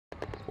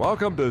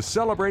Welcome to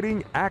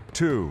Celebrating Act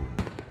Two.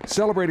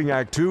 Celebrating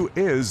Act Two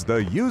is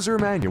the user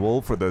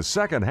manual for the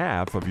second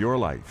half of your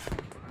life.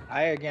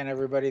 Hi again,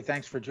 everybody.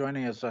 Thanks for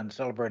joining us on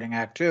Celebrating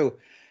Act Two.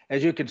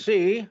 As you can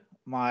see,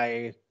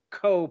 my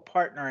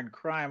co-partner in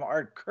crime,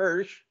 Art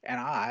Kirsch, and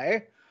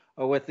I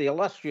are with the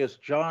illustrious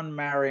John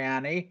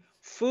Mariani,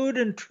 food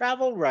and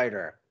travel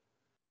writer.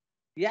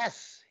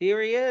 Yes,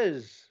 here he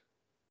is.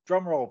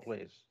 Drum roll,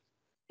 please.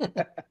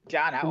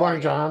 John, how Good are morning,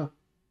 you? John.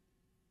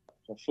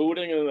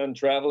 Fooding and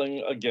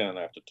traveling again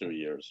after 2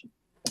 years.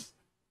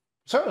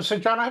 So,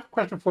 John, I have a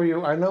question for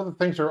you. I know that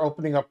things are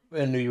opening up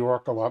in New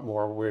York a lot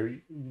more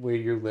where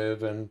you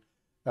live, and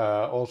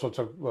all sorts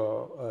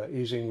of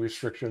easing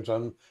restrictions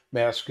on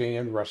masking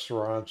in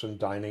restaurants and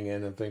dining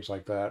in and things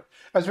like that,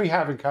 as we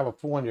have in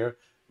California,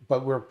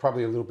 but we're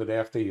probably a little bit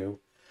after you.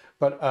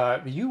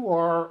 But you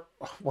are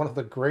one of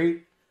the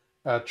great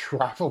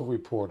travel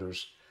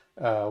reporters,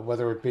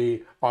 whether it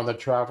be on the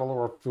travel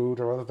or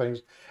food or other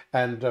things.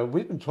 And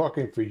we've been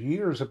talking for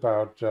years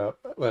about,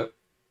 well,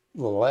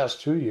 the last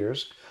 2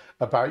 years,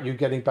 about you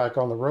getting back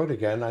on the road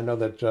again. I know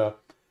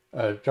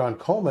that John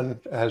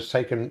Coleman has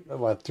taken,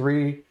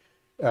 three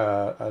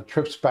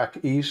trips back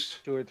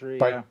east. 2 or 3,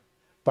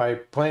 by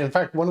plane. In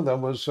fact, one of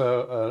them was to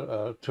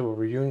a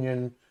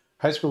reunion,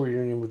 high school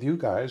reunion with you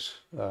guys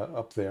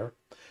up there.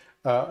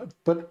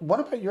 But what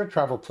about your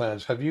travel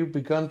plans? Have you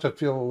begun to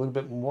feel a little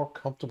bit more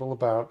comfortable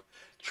about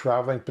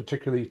traveling,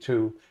 particularly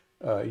to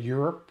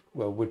Europe,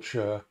 which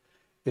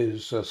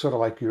is sort of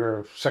like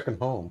your second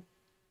home?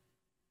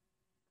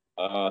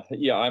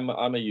 Yeah, I'm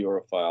a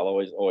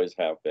Europhile. Always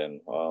have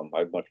been.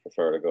 I'd much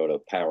prefer to go to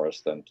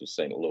Paris than to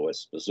St.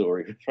 Louis,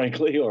 Missouri,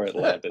 frankly, or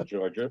Atlanta,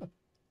 Georgia,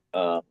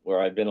 where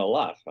I've been a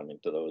lot. I mean,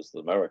 to those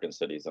American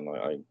cities, and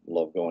I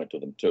love going to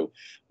them too.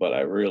 But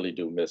I really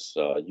do miss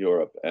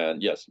Europe.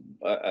 And yes,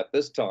 at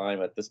this time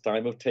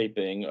of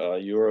taping,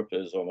 Europe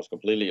is almost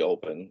completely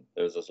open.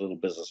 There's this little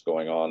business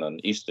going on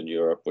in Eastern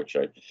Europe, which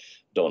I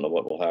don't know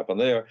what will happen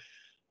there.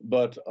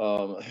 But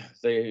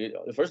they,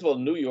 first of all,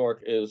 New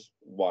York is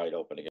wide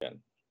open again.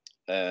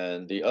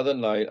 And the other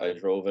night I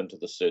drove into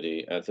the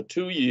city, and for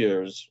 2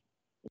 years,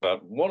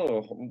 about one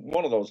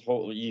of those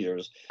whole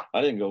years, I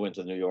didn't go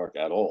into New York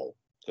at all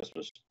because it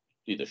was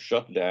either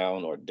shut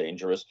down or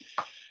dangerous.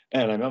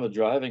 And I remember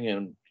driving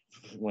in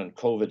when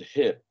COVID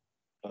hit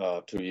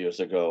 2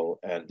 years ago,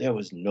 and there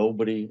was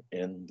nobody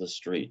in the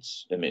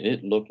streets. I mean,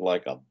 it looked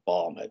like a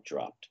bomb had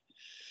dropped.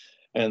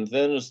 And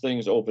then as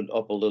things opened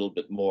up a little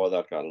bit more,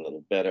 that got a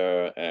little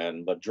better.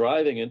 But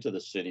driving into the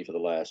city for the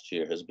last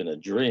year has been a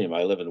dream.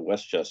 I live in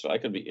Westchester. I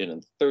could be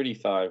in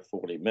 35,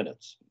 40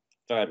 minutes.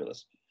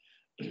 Fabulous.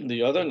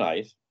 The other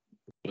night,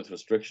 with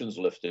restrictions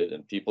lifted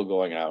and people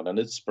going out, and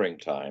it's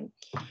springtime,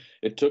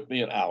 it took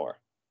me an hour.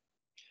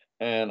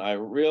 And I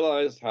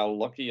realized how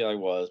lucky I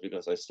was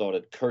because I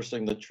started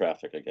cursing the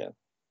traffic again.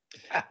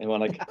 And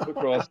when I came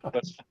across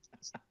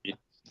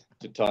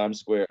to Times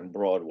Square and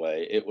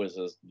Broadway, it was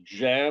as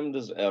jammed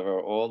as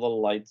ever. All the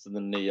lights and the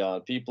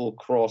neon, people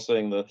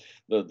crossing the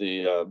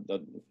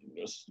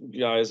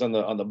guys on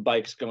the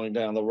bikes going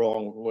down the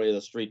wrong way of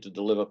the street to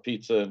deliver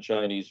pizza and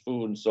Chinese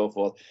food and so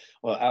forth.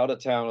 Well, out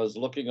of towners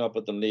looking up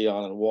at the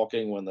neon and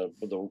walking when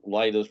the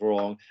light is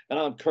wrong, and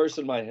I'm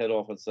cursing my head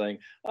off and saying,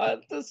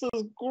 "This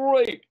is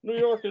great. New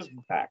York is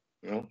back."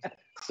 You know,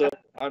 so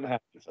I'm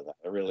happy for that.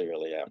 I really,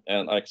 really am,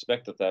 and I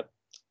expect that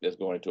is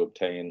going to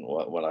obtain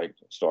when I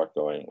start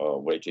going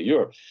away to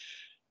Europe.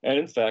 And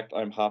in fact,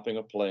 I'm hopping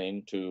a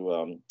plane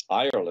to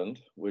Ireland,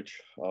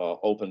 which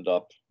opened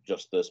up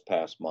just this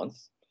past month.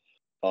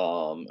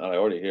 And I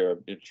already hear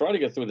you're trying to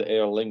get through the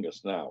Aer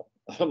Lingus now.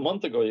 A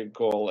month ago, you could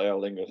call Aer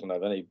Lingus and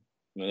have any,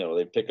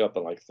 they pick up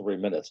in like 3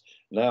 minutes.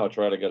 Now,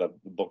 try to get a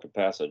book of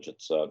passage.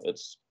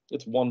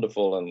 It's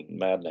wonderful and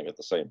maddening at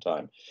the same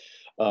time.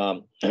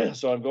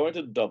 So I'm going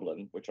to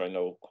Dublin, which I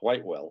know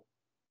quite well,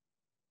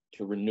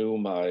 to renew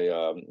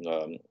my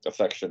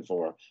affection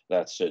for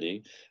that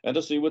city and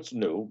to see what's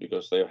new,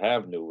 because they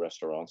have new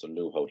restaurants and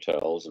new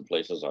hotels and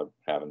places I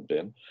haven't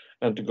been,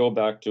 and to go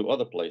back to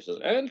other places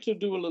and to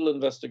do a little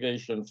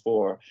investigation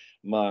for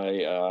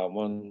my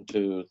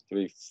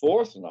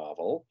fourth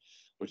novel,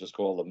 which is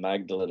called The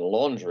Magdalen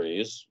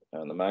Laundries.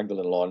 And The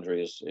Magdalen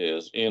Laundries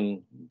is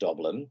in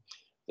Dublin,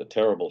 the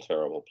terrible,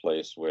 terrible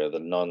place where the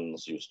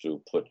nuns used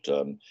to put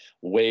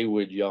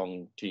wayward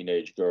young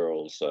teenage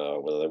girls,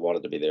 whether they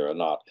wanted to be there or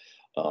not.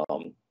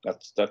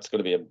 That's going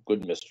to be a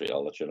good mystery.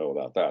 I'll let you know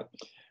about that.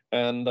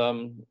 And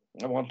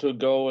I want to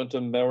go into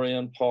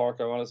Marion Park.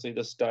 I want to see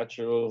the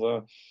statue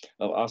of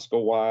Oscar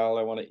Wilde.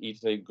 I want to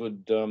eat a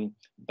good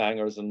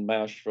bangers and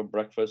mash for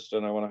breakfast,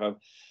 and I want to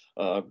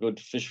have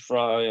good fish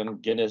fry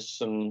and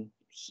Guinness and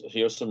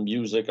hear some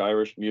music,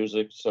 Irish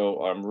music.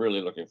 So I'm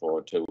really looking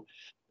forward to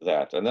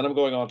that. And then I'm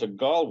going on to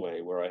Galway,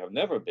 where I have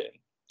never been.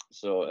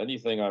 So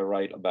anything I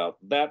write about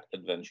that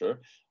adventure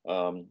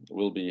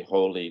will be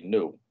wholly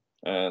new.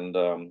 And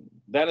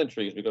that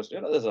intrigues because,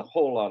 there's a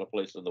whole lot of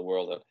places in the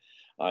world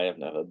that I have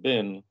never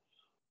been.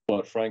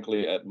 But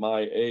frankly, at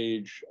my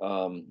age,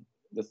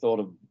 the thought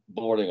of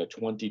boarding a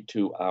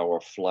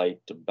 22-hour flight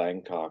to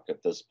Bangkok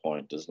at this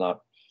point is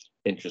not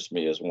interest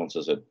me as much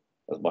as it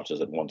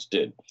once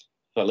did.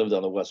 If I lived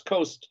on the West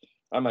Coast,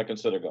 I might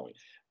consider going.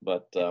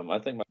 But I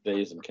think my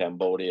days in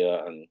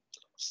Cambodia and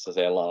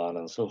Ceylon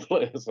and so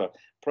forth are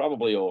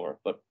probably over.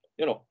 But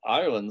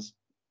Ireland's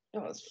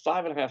it's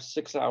 5.5,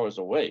 6 hours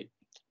away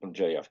from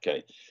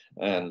JFK,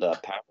 and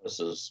Paris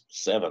is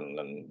 7,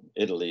 and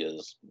Italy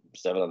is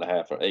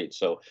 7.5 or 8.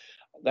 So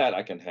that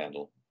I can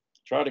handle.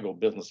 Try to go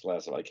business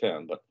class if I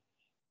can, but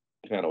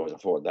I can't always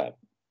afford that.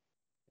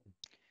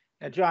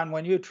 Now, John,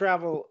 when you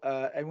travel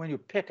and when you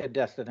pick a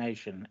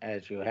destination,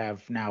 as you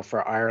have now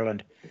for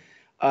Ireland,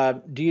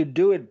 do you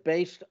do it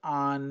based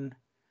on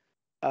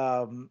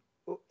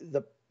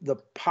the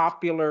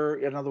popular?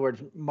 In other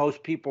words,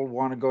 most people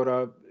want to go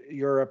to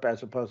Europe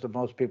as opposed to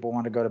most people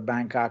want to go to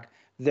Bangkok.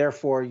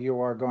 Therefore, you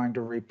are going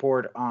to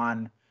report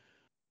on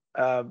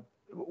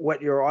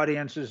what your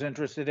audience is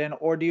interested in,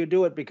 or do you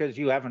do it because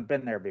you haven't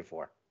been there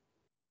before?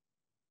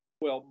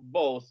 Well,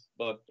 both,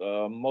 but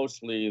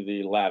mostly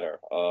the latter.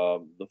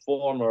 The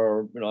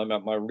former,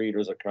 my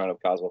readers are kind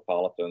of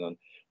cosmopolitan and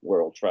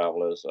world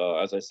travelers.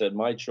 As I said,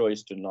 my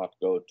choice to not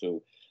go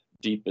to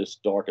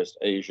deepest, darkest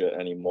Asia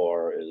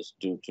anymore is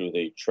due to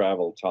the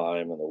travel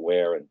time and the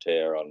wear and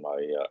tear on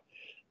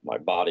my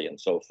body and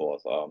so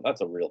forth.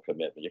 That's a real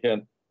commitment. You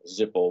can't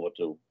zip over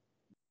to,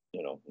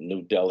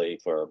 New Delhi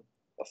for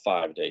a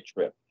 5-day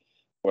trip.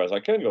 Whereas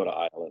I can go to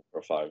Ireland for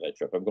a 5-day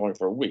trip. I'm going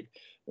for a week.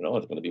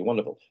 It's going to be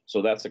wonderful.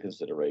 So that's a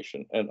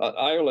consideration. And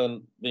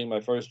Ireland, being my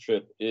first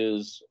trip,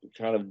 is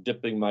kind of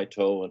dipping my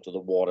toe into the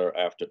water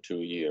after 2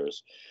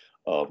 years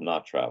of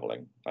not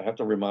traveling. I have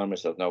to remind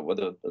myself now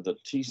whether the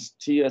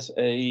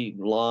TSA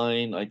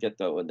line, I get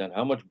that, and then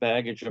how much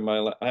baggage am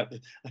I? I've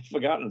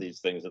forgotten these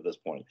things at this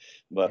point,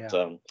 but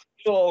it'll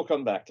all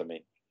come back to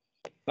me.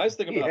 Nice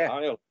thing about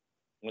Ireland,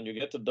 when you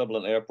get to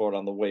Dublin Airport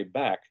on the way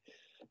back,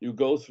 you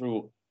go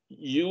through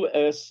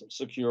U.S.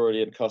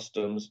 security and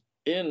customs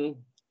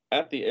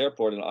at the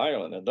airport in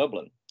Ireland, in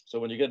Dublin. So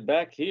when you get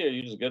back here,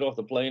 you just get off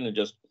the plane and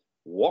just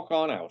walk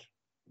on out.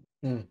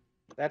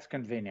 That's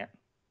convenient.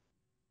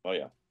 Oh,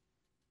 yeah.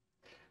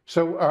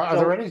 So are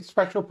there any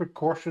special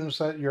precautions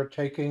that you're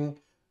taking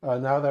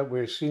now that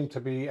we seem to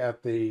be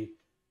at the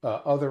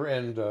other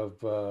end of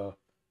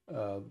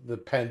the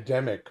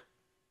pandemic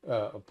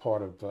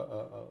part of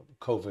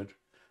COVID?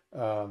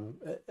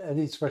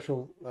 Any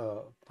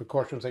special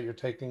precautions that you're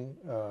taking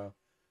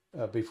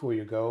before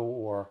you go,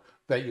 or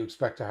that you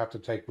expect to have to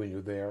take when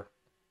you're there?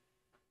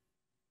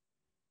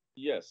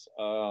 Yes,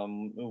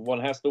 one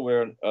has to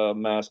wear a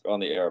mask on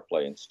the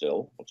airplane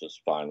still, which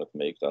is fine with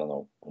me because I don't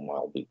know whom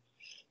I'll be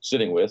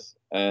sitting with.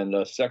 And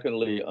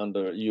secondly,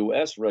 under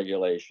U.S.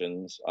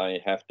 regulations, I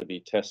have to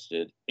be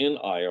tested in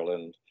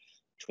Ireland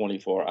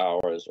 24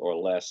 hours or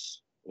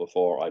less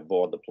before I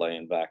board the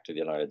plane back to the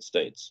United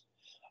States.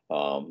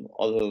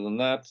 Other than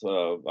that,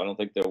 I don't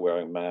think they're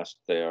wearing masks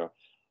there.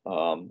 I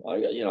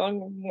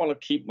want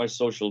to keep my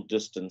social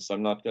distance.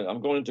 I'm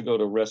going to go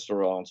to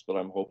restaurants, but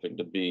I'm hoping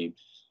to be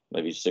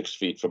maybe 6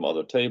 feet from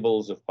other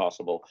tables if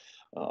possible.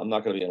 I'm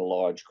not going to be in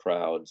large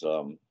crowds.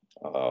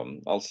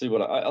 I'll see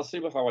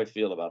how I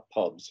feel about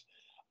pubs.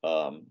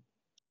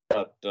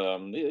 But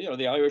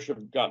the Irish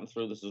have gotten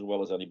through this as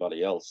well as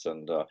anybody else,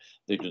 and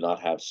they do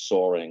not have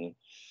soaring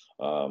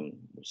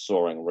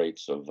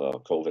rates of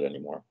COVID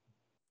anymore.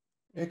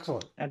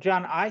 Excellent. Now,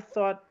 John, I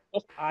thought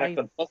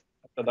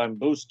that I'm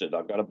boosted.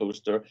 I've got a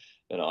booster.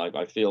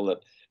 I feel that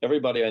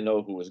everybody I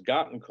know who has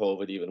gotten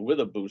COVID, even with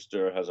a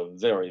booster, has a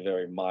very,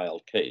 very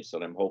mild case,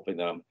 and I'm hoping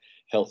that I'm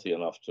healthy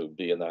enough to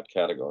be in that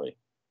category.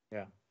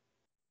 Yeah.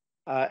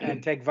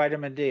 And take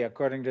vitamin D,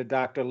 according to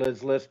Dr.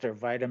 Liz Lister.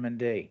 Vitamin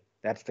D.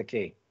 That's the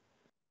key.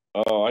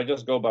 Oh, I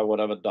just go by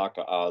whatever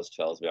Dr. Oz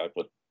tells me. I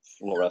put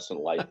fluorescent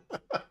light,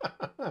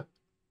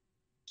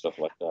 stuff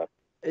like that.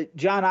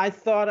 John, I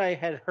thought I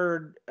had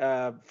heard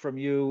from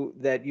you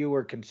that you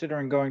were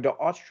considering going to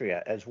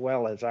Austria as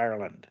well as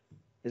Ireland.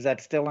 Is that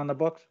still on the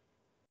books?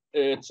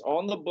 It's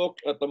on the book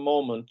at the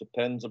moment.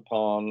 Depends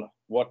upon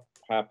what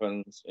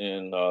happens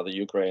in the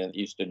Ukraine and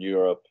Eastern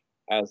Europe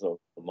as of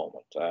the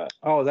moment.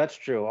 Oh, that's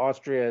true.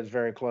 Austria is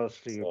very close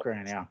to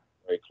Ukraine, yeah.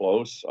 Very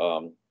close.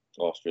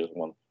 Austria is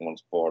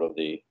once part of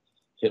the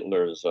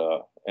Hitler's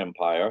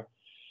empire.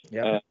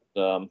 Yeah.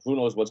 And who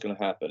knows what's going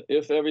to happen.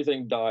 If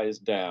everything dies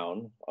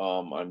down,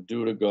 I'm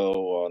due to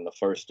go on the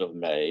 1st of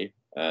May.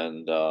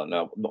 And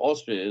now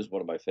Austria is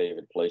one of my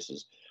favorite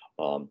places.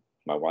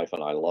 My wife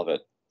and I love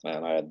it.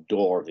 And I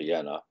adore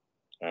Vienna.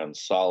 And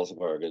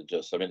Salzburg is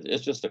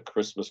it's just a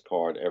Christmas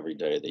card every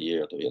day of the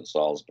year to be in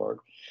Salzburg.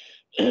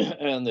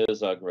 And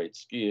there's great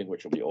skiing,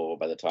 which will be over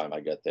by the time I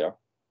get there.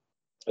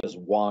 There's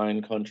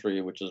wine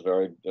country, which is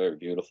very, very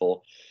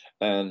beautiful.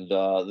 And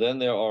then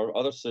there are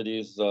other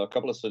cities, a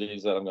couple of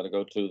cities that I'm going to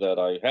go to that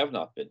I have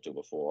not been to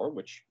before,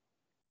 which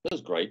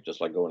is great,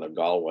 just like going to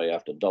Galway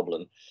after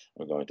Dublin.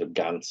 I'm going to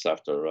Gans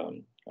after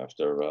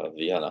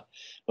Vienna.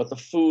 But the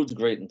food's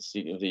great in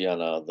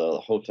Vienna. The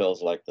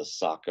hotels like the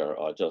Sacher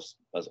are just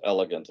as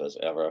elegant as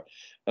ever.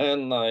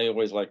 And I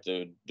always like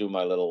to do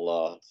my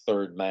little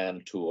third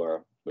man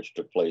tour, which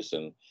took place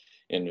in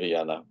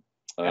Vienna.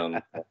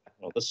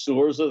 Well, the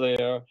sewers are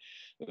there.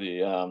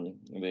 The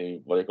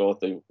what do you call it?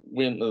 The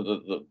wind,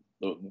 the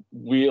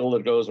wheel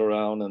that goes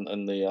around,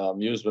 and the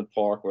amusement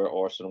park where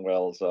Orson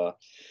Welles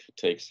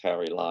takes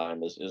Harry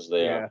Lime is Yeah.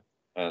 there.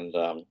 And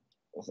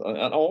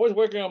I'm always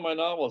working on my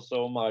novel.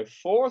 So my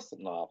fourth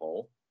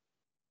novel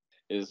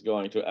is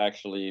going to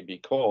actually be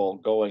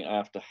called Going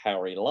After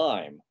Harry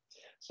Lime.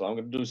 So I'm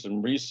going to do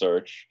some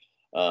research.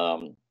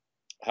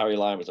 Harry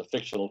Lime is a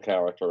fictional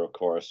character, of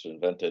course,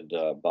 invented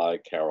by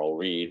Carol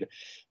Reed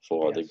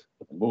for Yes.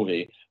 the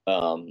movie.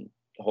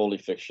 Wholly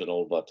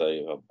fictional, but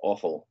a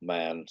awful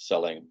man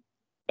selling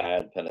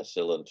bad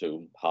penicillin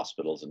to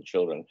hospitals and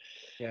children.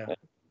 Yeah.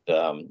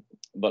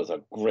 But it's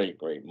a great,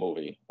 great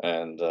movie,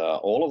 and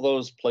all of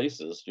those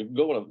places you can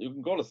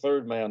go to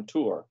Third Man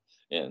Tour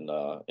in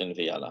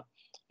Vienna,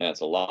 and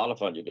it's a lot of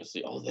fun. You can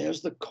see, oh,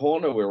 there's the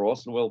corner where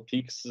Orson Welles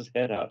peeks his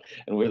head out,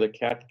 and where the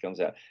cat comes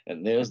out,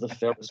 and there's the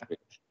Ferris wheel,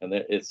 and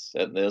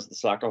there's the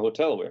Soccer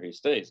Hotel where he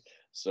stays.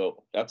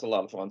 So that's a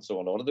lot of fun. So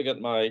in order to get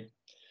my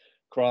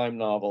crime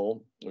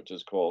novel, which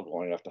is called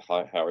Going After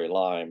Harry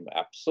Lime,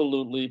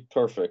 absolutely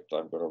perfect,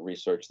 I'm going to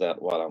research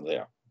that while I'm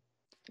there,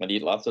 and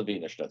eat lots of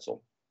Wiener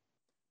Schnitzel.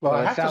 Well,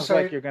 I it have to sounds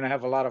say, like you're going to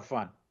have a lot of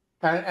fun.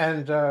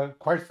 and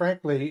quite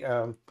frankly,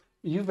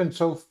 you've been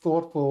so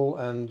thoughtful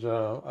and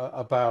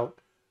about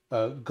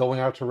going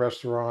out to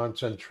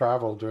restaurants and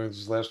travel during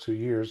these last 2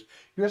 years.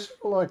 You're sort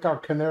of like our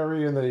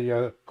canary in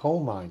the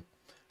coal mine.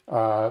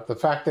 The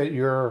fact that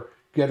you're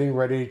getting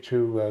ready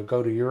to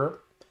go to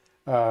Europe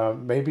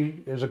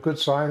maybe is a good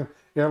sign.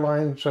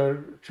 Airlines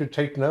should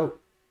take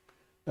note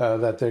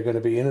that they're going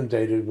to be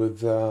inundated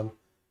with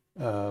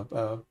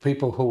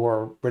people who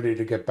are ready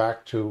to get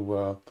back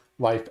to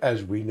life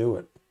as we knew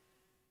it.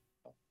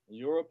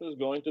 Europe is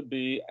going to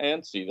be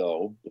antsy,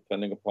 though,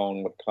 depending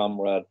upon what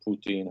Comrade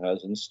Putin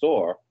has in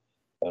store.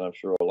 And I'm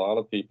sure a lot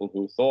of people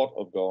who thought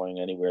of going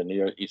anywhere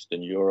near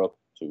Eastern Europe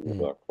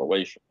to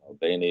Croatia,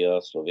 Albania,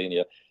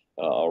 Slovenia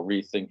are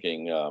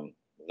rethinking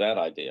that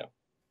idea.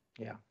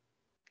 Yeah.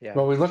 Yeah.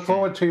 Well, we look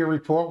forward to your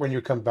report when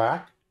you come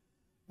back.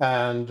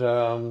 And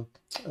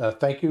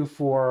thank you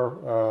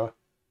for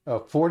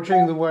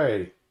forging the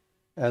way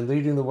and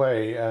leading the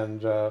way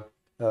and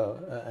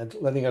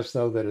letting us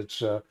know that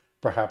it's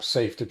perhaps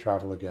safe to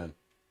travel again.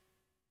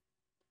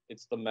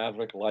 It's the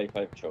maverick life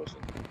I've chosen.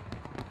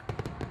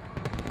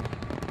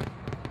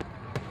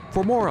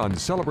 For more on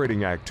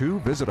Celebrating Act Two,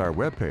 visit our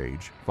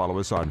webpage, follow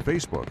us on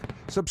Facebook,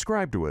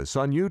 subscribe to us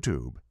on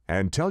YouTube,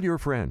 and tell your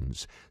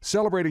friends.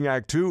 Celebrating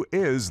Act Two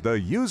is the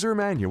user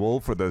manual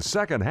for the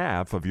second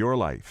half of your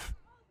life.